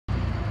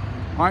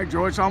All right,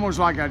 Joy, it's almost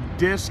like a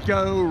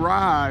disco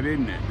ride,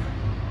 isn't it?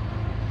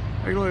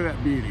 Take a look at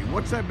that beauty.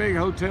 What's that big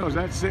hotel? Is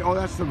that, oh,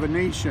 that's the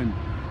Venetian.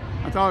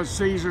 I thought it was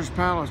Caesar's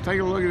Palace. Take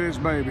a look at this,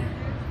 baby.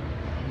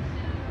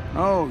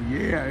 Oh,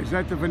 yeah, is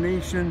that the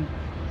Venetian?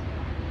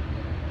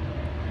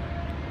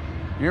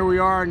 Here we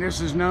are, and this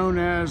is known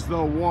as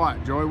the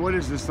what, Joy? What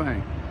is this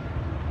thing?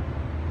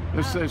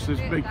 This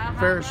big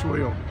Ferris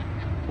wheel.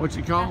 What's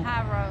it called? The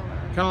high roller.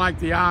 Kind of like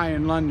the Eye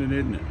in London,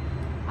 isn't it?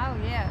 Oh,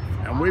 yes.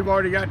 And we've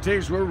already got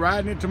tickets. We're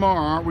riding it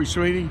tomorrow, aren't we,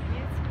 sweetie? Yes,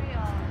 we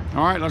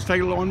are. All right, let's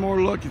take one more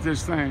look at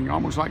this thing.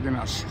 Almost like in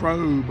a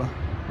strobe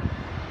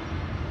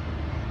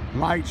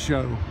light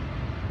show.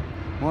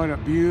 What a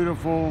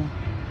beautiful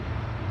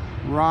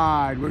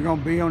ride. We're going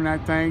to be on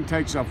that thing.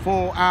 Takes a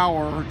full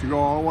hour to go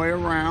all the way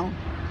around.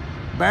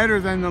 Better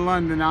than the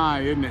London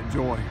Eye, isn't it,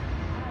 Joy?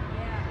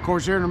 Yeah. Of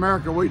course, here in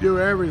America, we do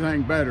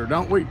everything better,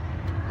 don't we? Oh,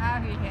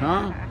 yeah.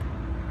 Huh?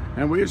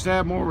 And we used to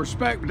have more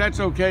respect, but that's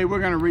okay. We're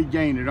going to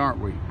regain it, aren't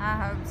we?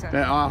 I hope so.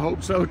 I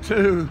hope so,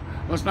 too.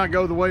 Let's not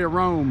go the way of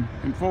Rome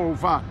in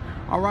 405.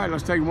 All right,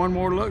 let's take one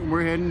more look, and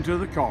we're heading to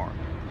the car.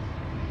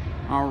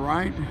 All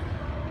right.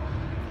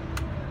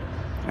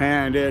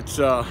 And it's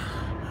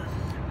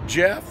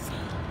Jeff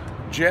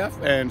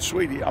and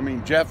Sweetie. I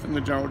mean, Jeff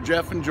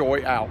and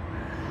Joy out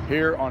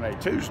here on a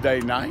Tuesday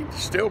night.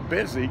 Still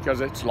busy because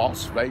it's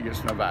Las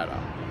Vegas,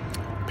 Nevada.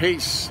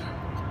 Peace.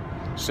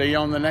 See you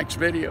on the next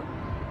video.